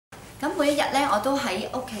咁每一日咧，我都喺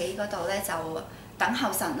屋企嗰度咧就等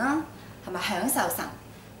候神啦，同埋享受神。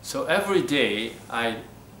So every day I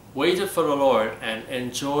waited for the Lord and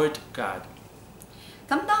enjoyed God.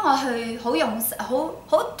 咁當我去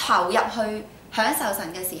好投入去享受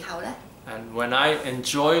神嘅時候咧。And when I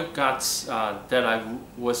enjoyed God's, that I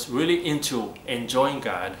was really into enjoying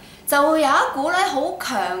God. 就會有一股咧好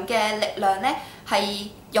強嘅力量咧係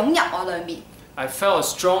湧入我裏面。I felt a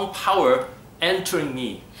strong power entering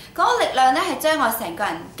me. 嗰個力量咧係將我成個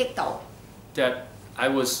人擊倒。That I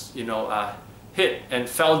was, hit and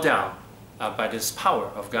fell down by this power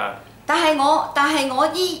of God. 但係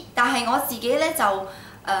我自己咧就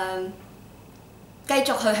繼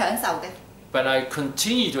續去享受嘅。But I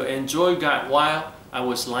continued to enjoy God while I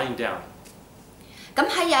was lying down. 咁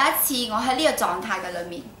喺有一次我喺呢個狀態嘅裏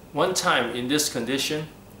面。One time in this condition,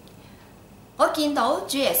 我見到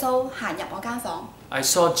主耶穌行入我間房。I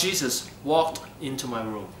saw Jesus walked into my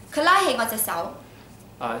room. 佢拉起我隻手。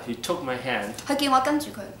He took my hand. 佢叫我跟住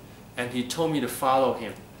佢。And he told me to follow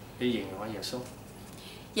him. 你形容下耶穌。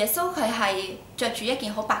耶穌佢係着住一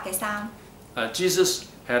件好白嘅衫。Jesus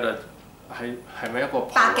had a 係咪一個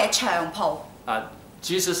白嘅長袍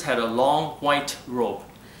？Jesus had a long white robe.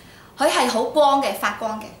 佢係好光嘅，發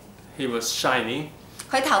光嘅。He was shining.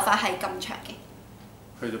 佢頭髮係咁長嘅。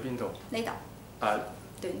去到邊度？呢度。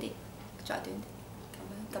短啲，再短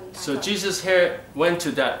啲，咁大。So Jesus' hair went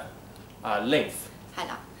to that length. 係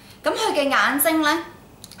啦，咁佢嘅眼睛咧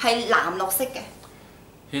係藍綠色嘅。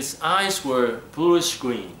His eyes were bluish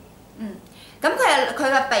green. 咁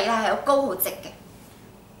佢嘅鼻係好高好直嘅。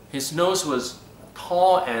His nose was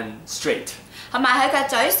tall and straight. 同埋佢嘅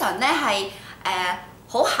嘴唇咧係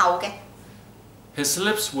好厚嘅。His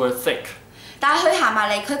lips were thick. 但係佢行埋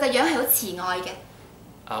嚟，佢嘅樣係好慈愛嘅。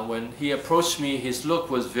When he approached me, his look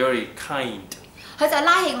was very kind. 佢就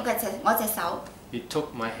拉起我隻手。He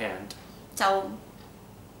took my hand. 就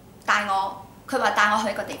佢話帶我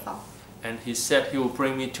去一個地方。And he said he will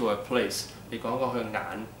bring me to a place. 你講過佢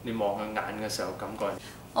眼，你望佢眼嘅時候感覺。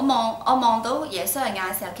我望到耶穌嘅眼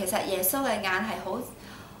嘅時候，其實耶穌嘅眼係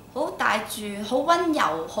好帶住好溫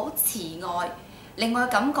柔、好慈愛，令我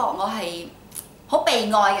感覺我係好被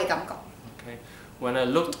愛嘅感覺。Okay. When I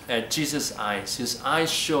looked at Jesus' eyes, his eyes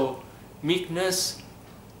show meekness,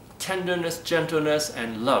 tenderness, gentleness,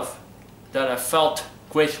 and love. That I felt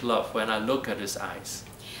great love when I look at his eyes.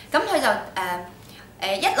 咁佢就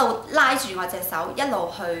一路拉住我隻手，一路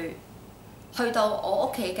去到我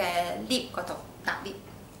屋企嘅 lift 嗰度搭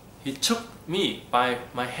lift。He took me by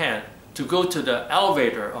my hand to go to the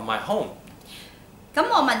elevator of my home. 咁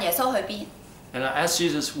我問耶穌去邊？ And I asked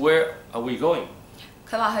Jesus, where are we going?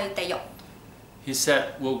 佢話去地獄。He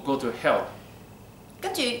said, we'll go to hell.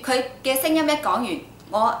 跟住佢嘅聲音一講完，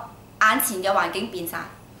我眼前嘅環境變晒。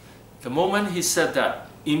The moment he said that,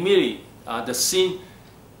 immediately the scene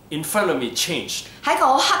in front of me changed. 喺個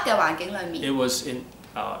好黑嘅環境裏面。It was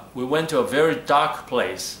we went to a very dark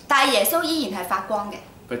place. 但係耶穌依然係發光嘅。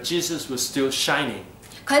But Jesus was still shining.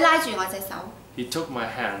 佢拉住我隻手。He took my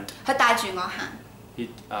hand. 佢帶住我行。He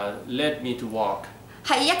led me to walk.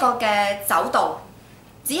 係一個嘅走道，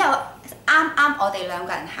只有啱我哋兩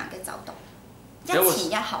個人行嘅走道，一前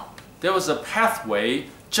一後。There was a pathway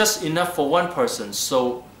just enough for one person,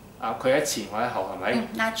 so 佢喺前我喺後係咪？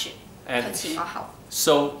拉住，佢前我後。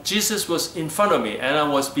So Jesus was in front of me and I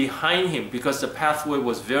was behind him because the pathway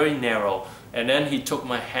was very narrow. And then he took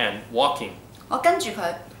my hand walking. 我跟住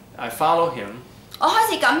佢。I followed him. 我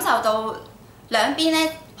開始感受到兩邊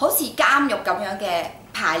咧好似監獄咁樣嘅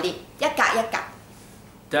排列，一格一格。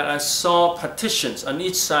That I saw partitions on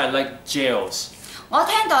each side like jails. 我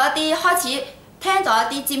開始聽到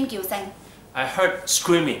一啲尖叫聲。I heard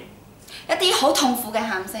screaming. 一啲好痛苦嘅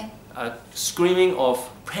喊聲。Screaming of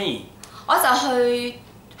pain. 我就去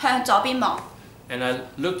向左邊望。And I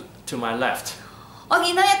looked to my left. 我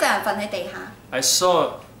見到一個人瞓喺地下。I saw a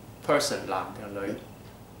person, 男定女?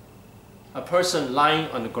 A person lying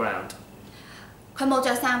on the ground. 佢冇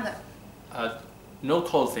着衫嘅。No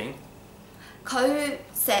clothing. 佢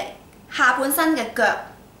下半身嘅腳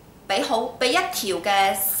俾一條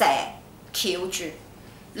嘅蛇翹住，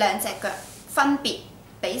兩隻腳分別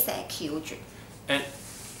俾蛇翹住。And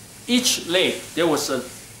each leg there was a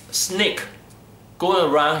snake going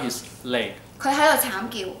around his leg. 佢喺度慘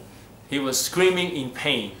叫。He was screaming in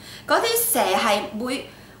pain. 嗰啲蛇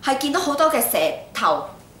係見到好多嘅蛇頭。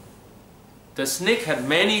The snake had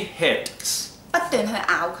many heads. 不斷去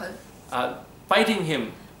咬佢。Biting him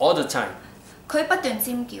all the time. 佢不斷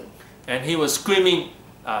尖叫。And he was screaming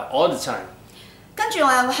all the time. 跟住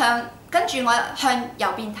我向右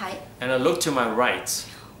邊睇。And I looked to my right.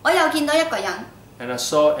 我又見到一個人。And I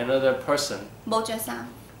saw another person. 冇着衫。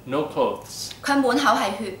no clothes. 佢滿口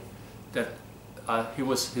係血， That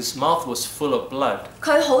his mouth was full of blood.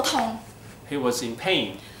 佢好痛， He was in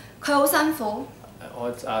pain 佢好辛苦。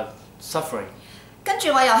 or suffering. 跟住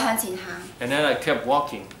我又向前行， And then I kept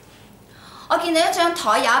walking. 我見到一張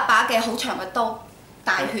台有一把嘅好長嘅刀，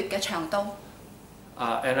大血嘅長刀。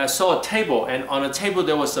 And I saw a table, and on the table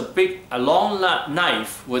there was a long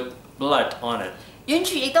knife with blood on it. 遠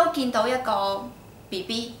處亦都見到一個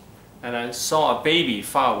BB， And I saw a baby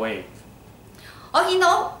far away. 我見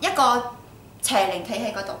到一個邪靈企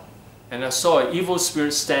喺嗰度。 And I saw an evil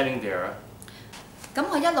spirit standing there. 咁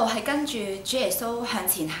我一路係跟住主耶穌向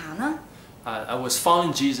前行啦。 I was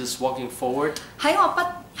following Jesus walking forward. 喺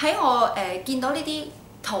我見到呢啲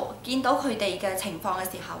圖，見到佢哋嘅情況嘅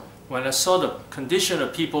時候， When I saw the condition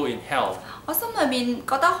of people in hell, 我心裏面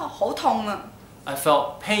覺得好痛啊！ I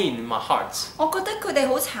felt pain in my heart. 我覺得佢哋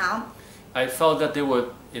好慘， I felt that they were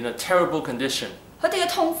in a terrible condition, 佢哋嘅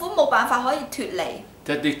痛苦冇辦法可以脫離，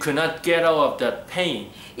 that they could not get out of that pain.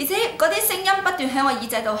 而且嗰啲聲音不斷喺我耳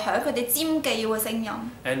仔度響，佢哋尖叫嘅聲音。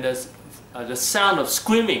 And the sound of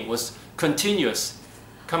screaming was continuous,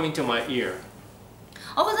 coming to my ear.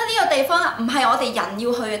 我覺得呢個地方唔係我哋人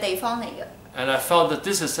要去嘅地方嚟嘅。 And I felt that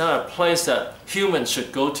this is not a place that humans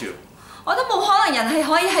should go to. 我都冇可能人係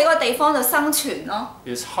可以喺個地方度生存咯。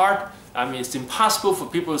 It's hard, it's impossible for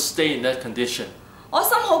people to stay in that condition. 我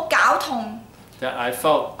心好絞痛， That I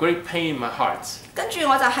felt great pain in my heart. 跟住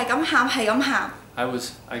我就係咁喊，係咁喊。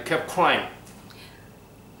 I kept crying.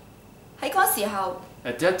 喺嗰時候，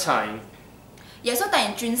 At that time, 耶穌突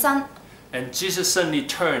然轉身， and Jesus suddenly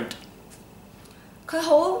turned.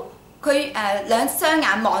 佢兩雙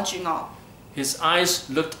眼望住我， His eyes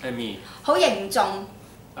looked at me 好凝重。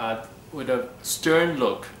 with a stern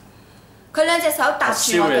look, 佢兩隻手搭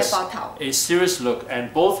住我嘅膊頭。 a serious look,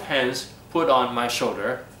 and both hands put on my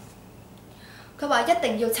shoulder. 佢話一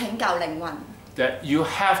定要拯救靈魂， That you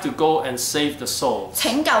have to go and save the souls.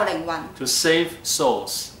 拯救靈魂。 To save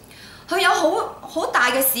souls. 佢有好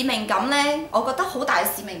大嘅使命感咧，我覺得好大嘅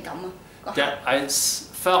使命感啊！ That I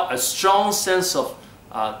felt a strong sense of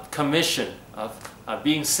commission of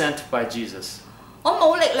being sent by Jesus. 我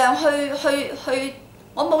冇力量去，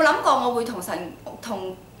我冇諗過我會同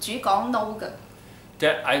主講 no 嘅。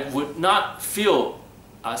 That I would not feel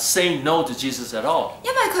saying no to Jesus at all.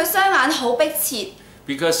 因為佢雙眼好迫切，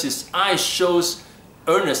 Because his eyes shows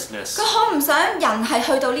earnestness. 佢好唔想人係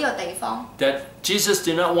去到呢個地方。 That Jesus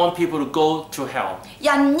did not want people to go to hell.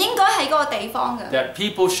 人唔應該喺嗰個地方嘅。 That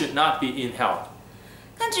people should not be in hell.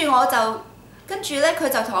 跟住咧，佢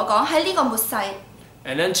就同我講喺呢個末世，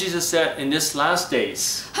 And then Jesus said, in these last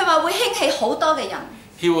days, 佢話會興起好多嘅人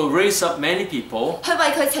he will raise up many people 去為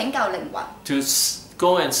佢拯救靈魂， to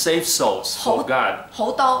go and save souls for God.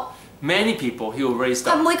 好多。 Many people he will raise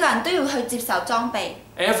但 up. 每個人都要去接受裝備，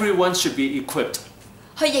 Everyone should be equipped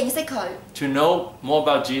去認識佢， to know more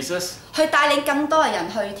about Jesus, 去帶領更多嘅人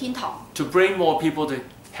去天堂。 to bring more people to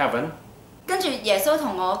heaven. 跟住耶穌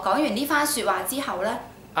同我講完呢番説話之後咧，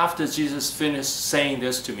 After Jesus finished saying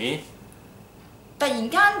this to me, 突然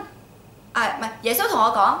間唔係耶穌同我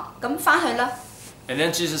講，咁翻去啦。 and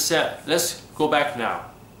then Jesus said, let's go back now.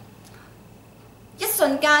 一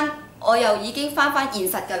瞬間我又已經翻現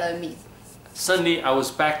實嘅裏面， Suddenly I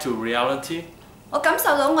was back to reality. 我感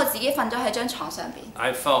受到我自己瞓咗喺張床上邊，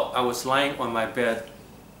 I felt I was lying on my bed,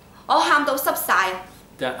 我喊到濕晒，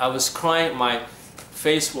 that I was crying, my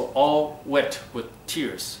face was all wet with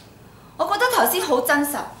tears. 我覺得頭先好真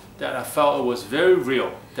實， That I felt it was very real,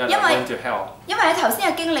 that I went to hell. 因為喺頭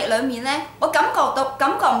先嘅經歷裏面咧，我感覺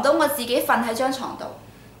唔到我自己瞓喺張床度。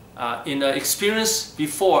 In the experience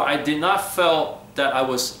before, I did not feel that I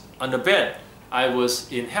was on the bed. I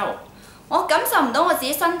was in hell. 我感受唔到我自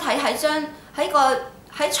己身體喺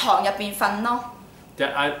床入邊瞓咯。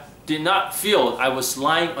 That I did not feel I was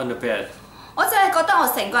lying on the bed. 我只係覺得我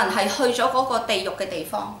成個人係去咗嗰個地獄嘅地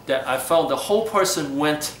方。 That I felt the whole person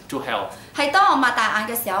went to hell. 係當我擘大眼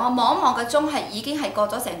嘅時候，我望一望個鐘已經係過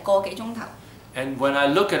咗成個幾鐘頭。 And when I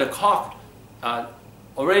look at the clock,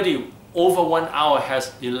 already over 1 hour has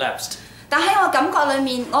elapsed. 但喺我感覺裏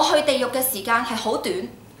面，我去地獄嘅時間係好短。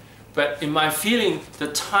 But in my feeling, the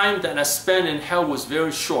time that I spent in hell was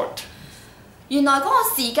very short. 原來嗰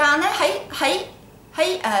個時間咧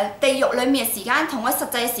喺地獄裏面嘅時間，同我實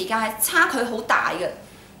際嘅時間係差距好大嘅。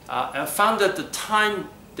I found that the time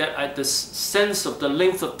the sense of the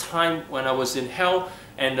length of time when I was in hell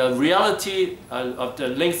and the reality of the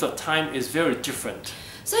length of time is very different.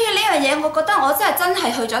 所以呢樣嘢，我覺得我真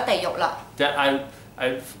係去咗地獄啦。 That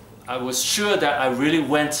I was sure that I really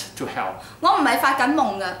went to hell. 我唔係發緊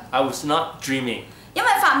夢㗎， I was not dreaming. 因為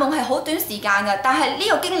發夢係好短時間㗎，但係呢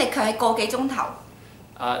個經歷佢係個幾鐘頭。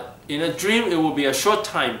In a dream, it will be a short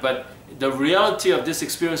time, but the reality of this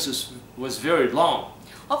experience was very long.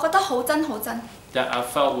 我覺得好真好真。 That I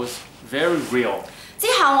felt was very real. 之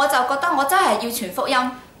後我就覺得我真係要傳福音。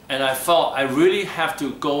 And I felt I really have to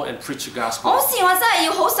go and preach the gospel. 好似我真係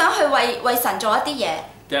要好想去為神做一啲嘢。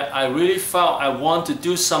 That I really felt I want to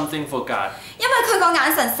do something for God. 因為佢個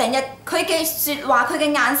眼神成日，佢嘅説話，佢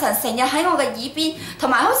嘅眼神成日喺我嘅耳邊，同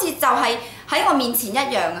埋好似就係喺我面前一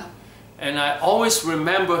樣啊。 And I always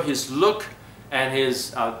remember his look and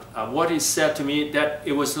his what he said to me. That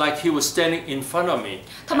it was like he was standing in front of me.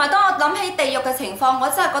 同埋當我諗起地獄嘅情況，我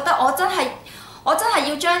真係覺得我真係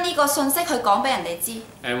要將呢個信息去講俾人哋知。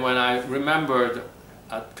 And when I remembered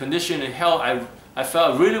condition in hell, I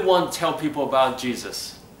felt I really want to tell people about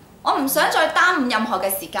Jesus. 我唔想再耽誤任何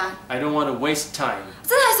嘅時間。 I don't want to waste time.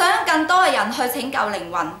 真係想更多嘅人去拯救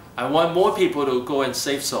靈魂。 I want more people to go and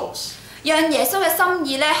save souls. 讓耶穌嘅心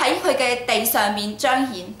意咧喺佢嘅地上面彰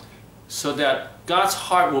顯。 So that God's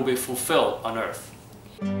heart will be fulfilled on earth.